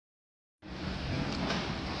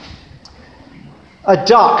A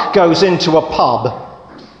duck goes into a pub.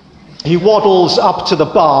 He waddles up to the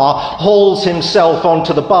bar, hauls himself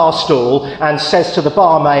onto the bar stool and says to the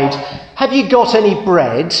barmaid, "Have you got any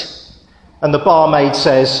bread?" And the barmaid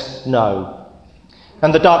says, "No."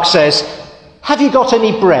 And the duck says, "Have you got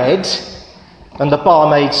any bread?" And the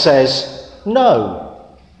barmaid says, "No."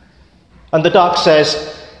 And the duck says,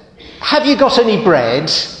 "Have you got any bread?"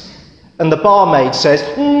 And the barmaid says,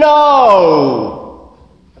 "No."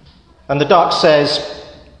 And the duck says,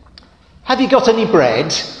 "Have you got any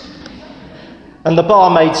bread?" And the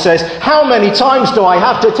barmaid says, "How many times do I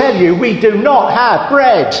have to tell you we do not have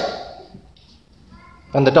bread?"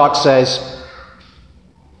 And the duck says,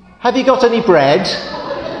 "Have you got any bread?"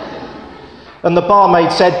 And the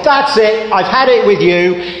barmaid said, "That's it, I've had it with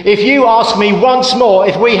you. If you ask me once more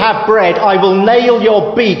if we have bread, I will nail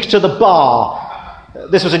your beak to the bar."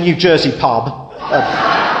 This was a New Jersey pub.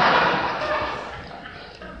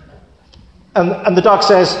 And the duck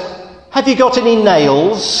says, "Have you got any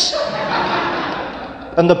nails?"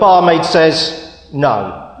 And the barmaid says,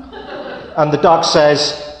 "No." And the duck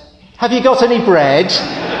says, "Have you got any bread?"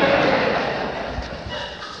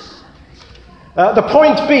 The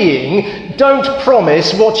point being, don't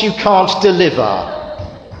promise what you can't deliver.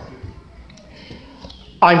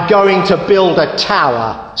 "I'm going to build a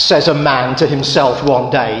tower," says a man to himself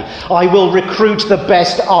one day. "I will recruit the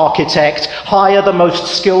best architect, hire the most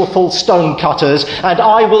skillful stonecutters, and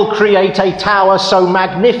I will create a tower so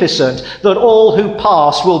magnificent that all who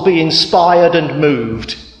pass will be inspired and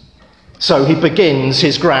moved." So he begins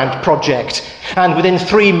his grand project, and within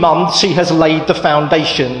 3 months he has laid the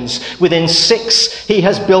foundations. Within 6 he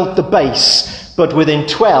has built the base, but within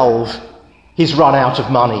 12 he's run out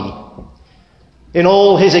of money. In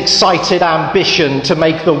all his excited ambition to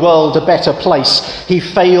make the world a better place, he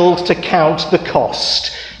failed to count the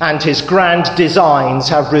cost, and his grand designs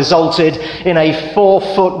have resulted in a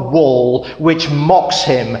 4-foot wall which mocks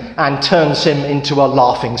him and turns him into a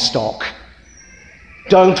laughingstock.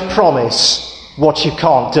 Don't promise what you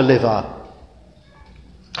can't deliver.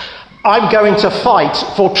 "I'm going to fight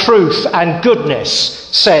for truth and goodness,"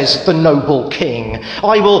 says the noble king.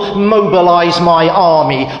 "I will mobilize my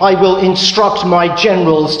army. I will instruct my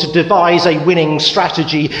generals to devise a winning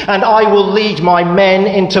strategy, and I will lead my men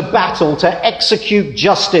into battle to execute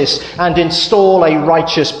justice and install a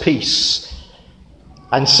righteous peace."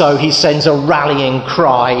 And so he sends a rallying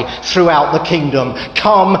cry throughout the kingdom.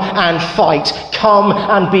 Come and fight. Come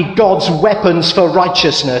and be God's weapons for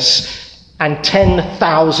righteousness. And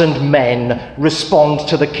 10,000 men respond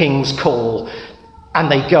to the king's call.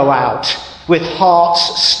 And they go out with hearts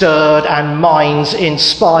stirred and minds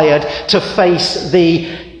inspired to face the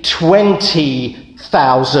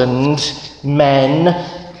 20,000 men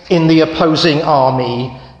in the opposing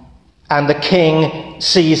army. And the king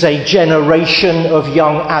sees a generation of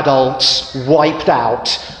young adults wiped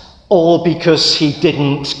out, all because he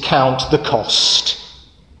didn't count the cost.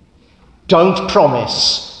 Don't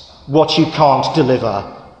promise what you can't deliver.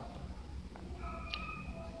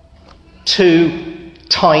 2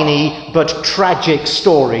 tiny but tragic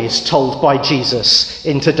stories told by Jesus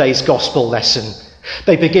in today's gospel lesson.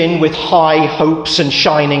 They begin with high hopes and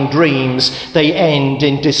shining dreams. They end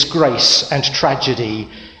in disgrace and tragedy.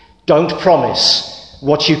 Don't promise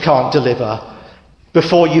what you can't deliver.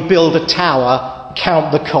 Before you build a tower,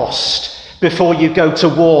 count the cost. Before you go to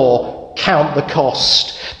war, count the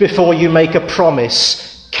cost. Before you make a promise,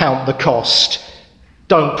 count the cost.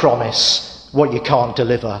 Don't promise what you can't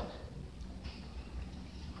deliver.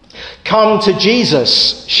 "Come to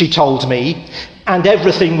Jesus," she told me, "and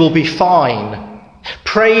everything will be fine.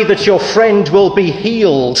 Pray that your friend will be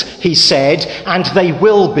healed," he said, "and they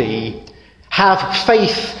will be. Have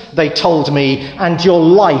faith," they told me, "and your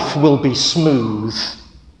life will be smooth."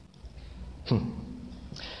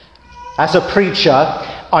 As a preacher,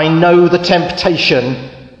 I know the temptation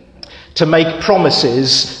to make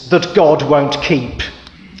promises that God won't keep.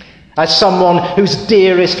 As someone whose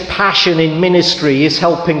dearest passion in ministry is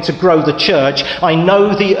helping to grow the church, I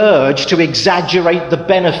know the urge to exaggerate the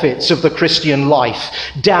benefits of the Christian life,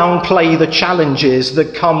 downplay the challenges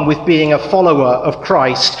that come with being a follower of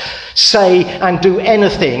Christ, say and do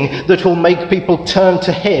anything that will make people turn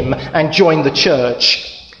to him and join the church.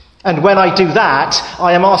 And when I do that,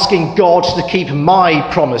 I am asking God to keep my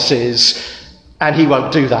promises, and he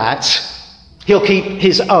won't do that. He'll keep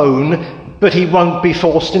his own, but he won't be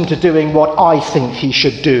forced into doing what I think he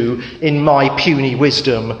should do in my puny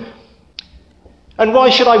wisdom. And why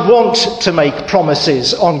should I want to make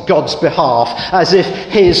promises on God's behalf as if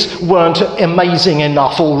his weren't amazing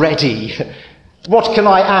enough already? What can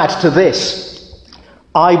I add to this?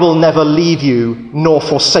 "I will never leave you nor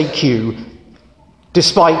forsake you."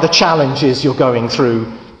 despite the challenges you're going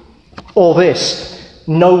through. Or this,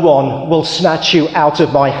 no one will snatch you out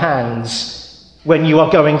of my hands when you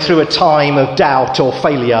are going through a time of doubt or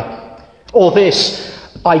failure. Or this,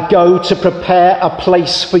 I go to prepare a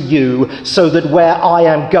place for you so that where I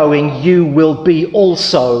am going, you will be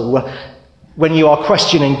also, when you are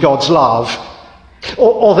questioning God's love.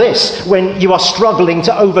 Or this, when you are struggling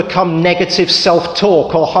to overcome negative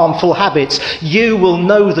self-talk or harmful habits, you will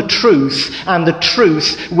know the truth, and the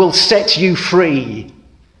truth will set you free.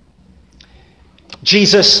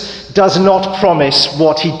 Jesus does not promise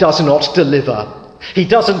what he does not deliver. He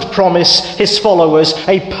doesn't promise his followers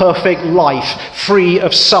a perfect life free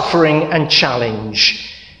of suffering and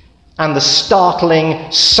challenge. And the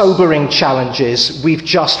startling, sobering challenges we've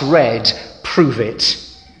just read prove it.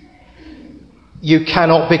 You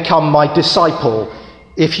cannot become my disciple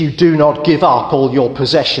if you do not give up all your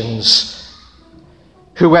possessions.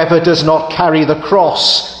 Whoever does not carry the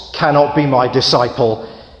cross cannot be my disciple.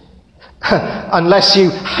 Unless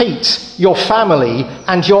you hate your family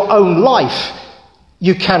and your own life,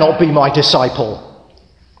 you cannot be my disciple.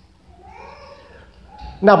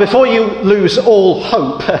 Now, before you lose all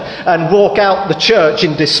hope and walk out the church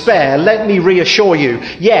in despair, let me reassure you,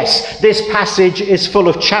 yes, this passage is full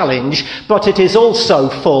of challenge, but it is also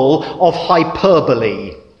full of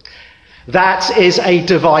hyperbole. That is a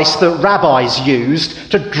device that rabbis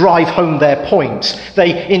used to drive home their point.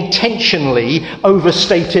 They intentionally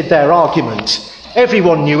overstated their argument.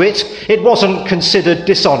 Everyone knew it. It wasn't considered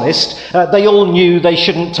dishonest. They all knew they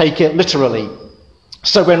shouldn't take it literally.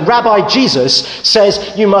 So when Rabbi Jesus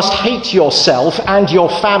says you must hate yourself and your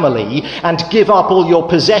family and give up all your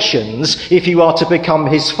possessions if you are to become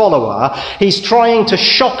his follower, he's trying to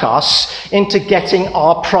shock us into getting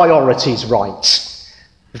our priorities right.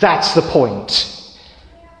 That's the point.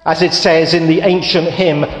 As it says in the ancient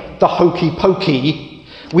hymn, the Hokey Pokey,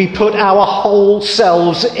 we put our whole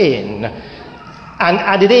selves in.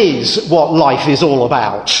 And it is what life is all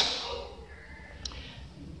about.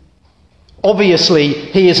 Obviously,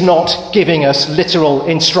 he is not giving us literal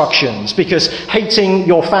instructions, because hating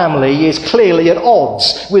your family is clearly at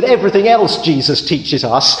odds with everything else Jesus teaches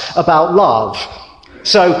us about love.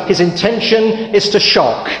 So his intention is to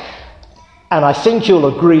shock, and I think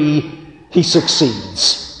you'll agree he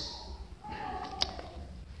succeeds.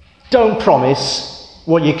 Don't promise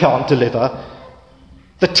what you can't deliver.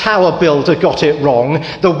 The tower builder got it wrong.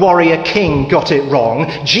 The warrior king got it wrong.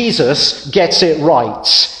 Jesus gets it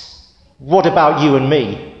right. What about you and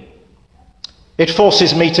me? It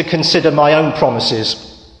forces me to consider my own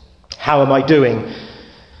promises. How am I doing?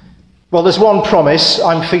 Well, there's one promise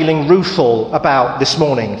I'm feeling rueful about this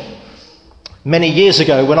morning. Many years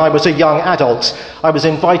ago, when I was a young adult, I was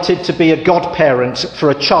invited to be a godparent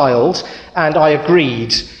for a child, and I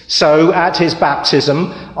agreed. So at his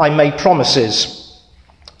baptism, I made promises.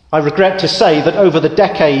 I regret to say that over the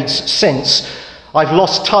decades since, I've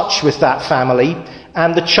lost touch with that family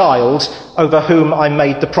and the child over whom I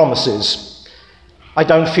made the promises. I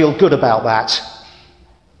don't feel good about that.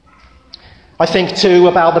 I think too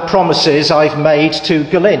about the promises I've made to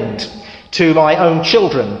Galind, to my own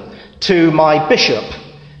children, to my bishop,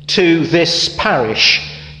 to this parish,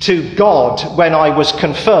 to God when I was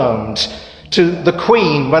confirmed, to the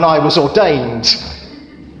Queen when I was ordained,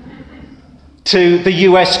 to the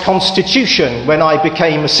US Constitution when I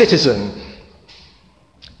became a citizen.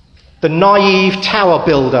 The naive tower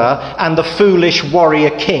builder and the foolish warrior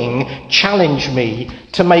king challenge me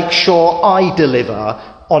to make sure I deliver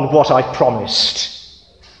on what I promised.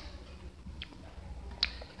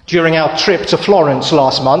 During our trip to Florence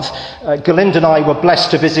last month, Galind and I were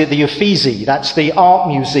blessed to visit the Uffizi. That's the art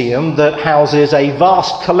museum that houses a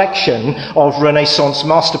vast collection of Renaissance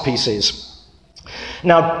masterpieces.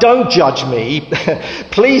 Now, don't judge me.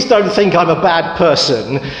 Please don't think I'm a bad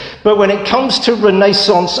person. But when it comes to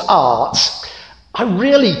Renaissance art, I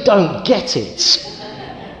really don't get it.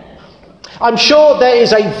 I'm sure there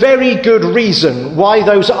is a very good reason why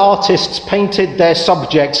those artists painted their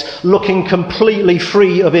subjects looking completely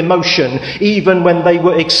free of emotion, even when they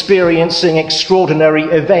were experiencing extraordinary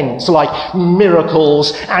events like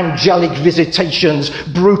miracles, angelic visitations,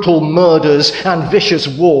 brutal murders, and vicious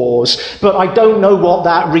wars. But I don't know what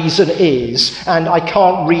that reason is, and I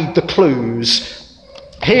can't read the clues.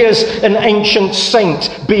 Here's an ancient saint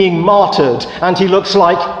being martyred, and he looks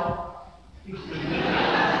like...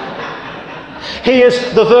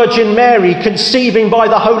 Here's the Virgin Mary conceiving by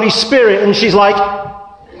the Holy Spirit, and she's like...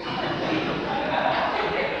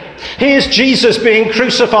 Here's Jesus being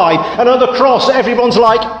crucified, and on the cross everyone's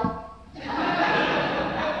like...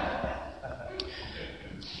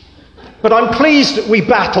 But I'm pleased we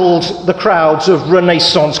battled the crowds of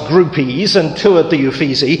Renaissance groupies and toured the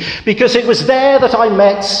Uffizi, because it was there that I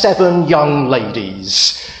met 7 young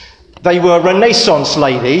ladies. They were Renaissance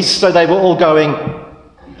ladies, so they were all going...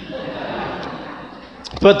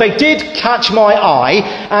 But they did catch my eye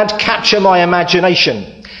and capture my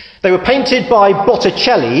imagination. They were painted by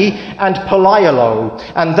Botticelli and Polaiolo,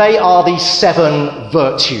 and they are the 7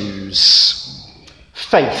 virtues: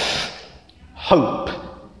 faith, hope,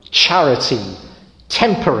 charity,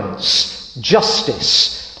 temperance,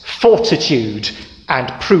 justice, fortitude, and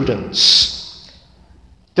prudence.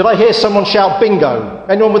 Did I hear someone shout bingo?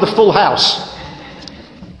 Anyone with a full house?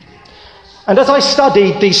 And as I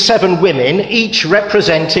studied these 7 women, each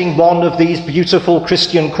representing one of these beautiful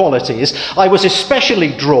Christian qualities, I was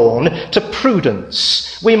especially drawn to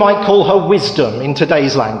prudence. We might call her wisdom in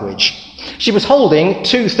today's language. She was holding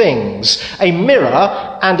 2 things, a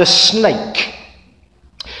mirror and a snake.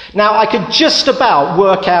 Now, I could just about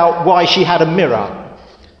work out why she had a mirror.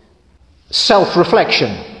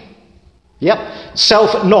 Self-reflection. Yep,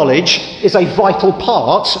 self-knowledge is a vital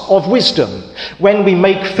part of wisdom. When we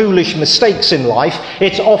make foolish mistakes in life,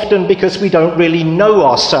 it's often because we don't really know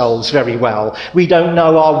ourselves very well. We don't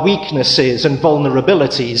know our weaknesses and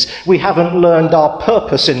vulnerabilities. We haven't learned our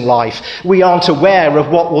purpose in life. We aren't aware of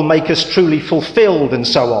what will make us truly fulfilled and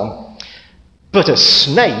so on. But a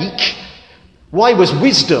snake? Why was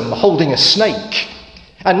wisdom holding a snake?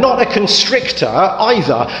 And not a constrictor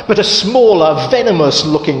either, but a smaller,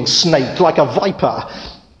 venomous-looking snake, like a viper.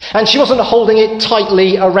 And she wasn't holding it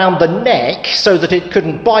tightly around the neck so that it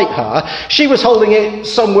couldn't bite her. She was holding it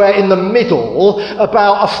somewhere in the middle,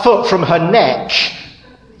 about a foot from her neck.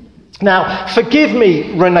 Now, forgive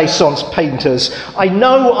me, Renaissance painters. I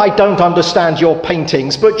know I don't understand your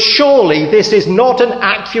paintings, but surely this is not an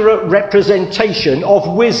accurate representation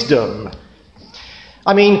of wisdom.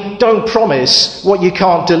 I mean, don't promise what you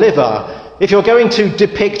can't deliver. If you're going to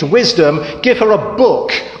depict wisdom, give her a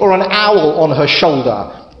book or an owl on her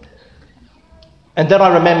shoulder. And then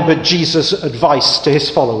I remembered Jesus' advice to his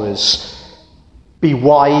followers: be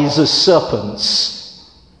wise as serpents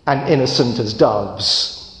and innocent as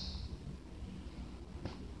doves.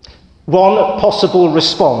 One possible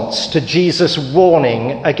response to Jesus'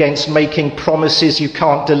 warning against making promises you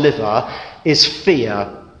can't deliver is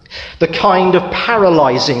fear. The kind of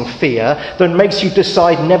paralyzing fear that makes you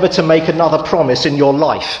decide never to make another promise in your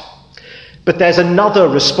life. But there's another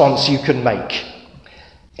response you can make.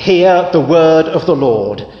 Hear the word of the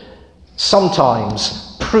Lord.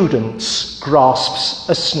 Sometimes prudence grasps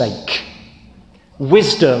a snake.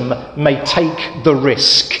 Wisdom may take the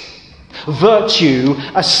risk. Virtue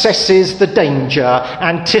assesses the danger,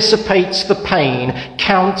 anticipates the pain,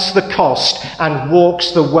 counts the cost, and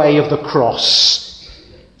walks the way of the cross.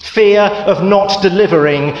 Fear of not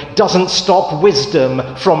delivering doesn't stop wisdom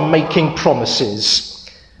from making promises.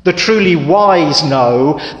 The truly wise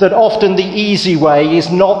know that often the easy way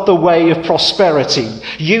is not the way of prosperity.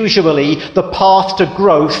 Usually the path to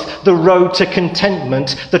growth, the road to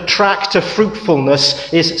contentment, the track to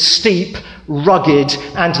fruitfulness is steep, rugged,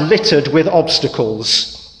 and littered with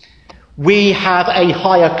obstacles. We have a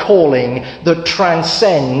higher calling that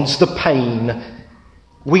transcends the pain.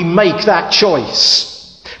 We make that choice.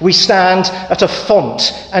 We stand at a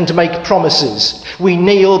font and make promises. We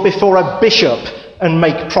kneel before a bishop and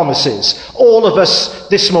make promises. All of us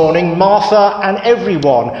this morning, Martha and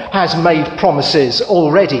everyone, has made promises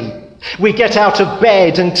already. We get out of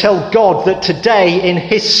bed and tell God that today, in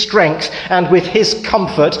his strength and with his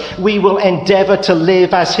comfort, we will endeavour to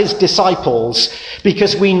live as his disciples,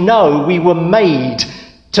 because we know we were made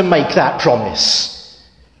to make that promise.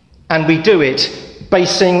 And we do it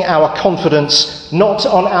basing our confidence not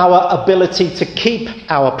on our ability to keep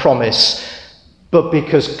our promise, but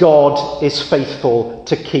because God is faithful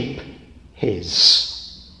to keep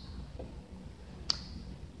his.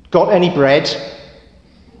 Got any bread?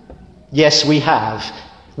 Yes, we have.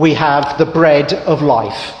 We have the bread of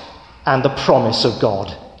life and the promise of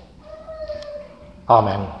God.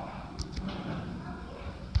 Amen.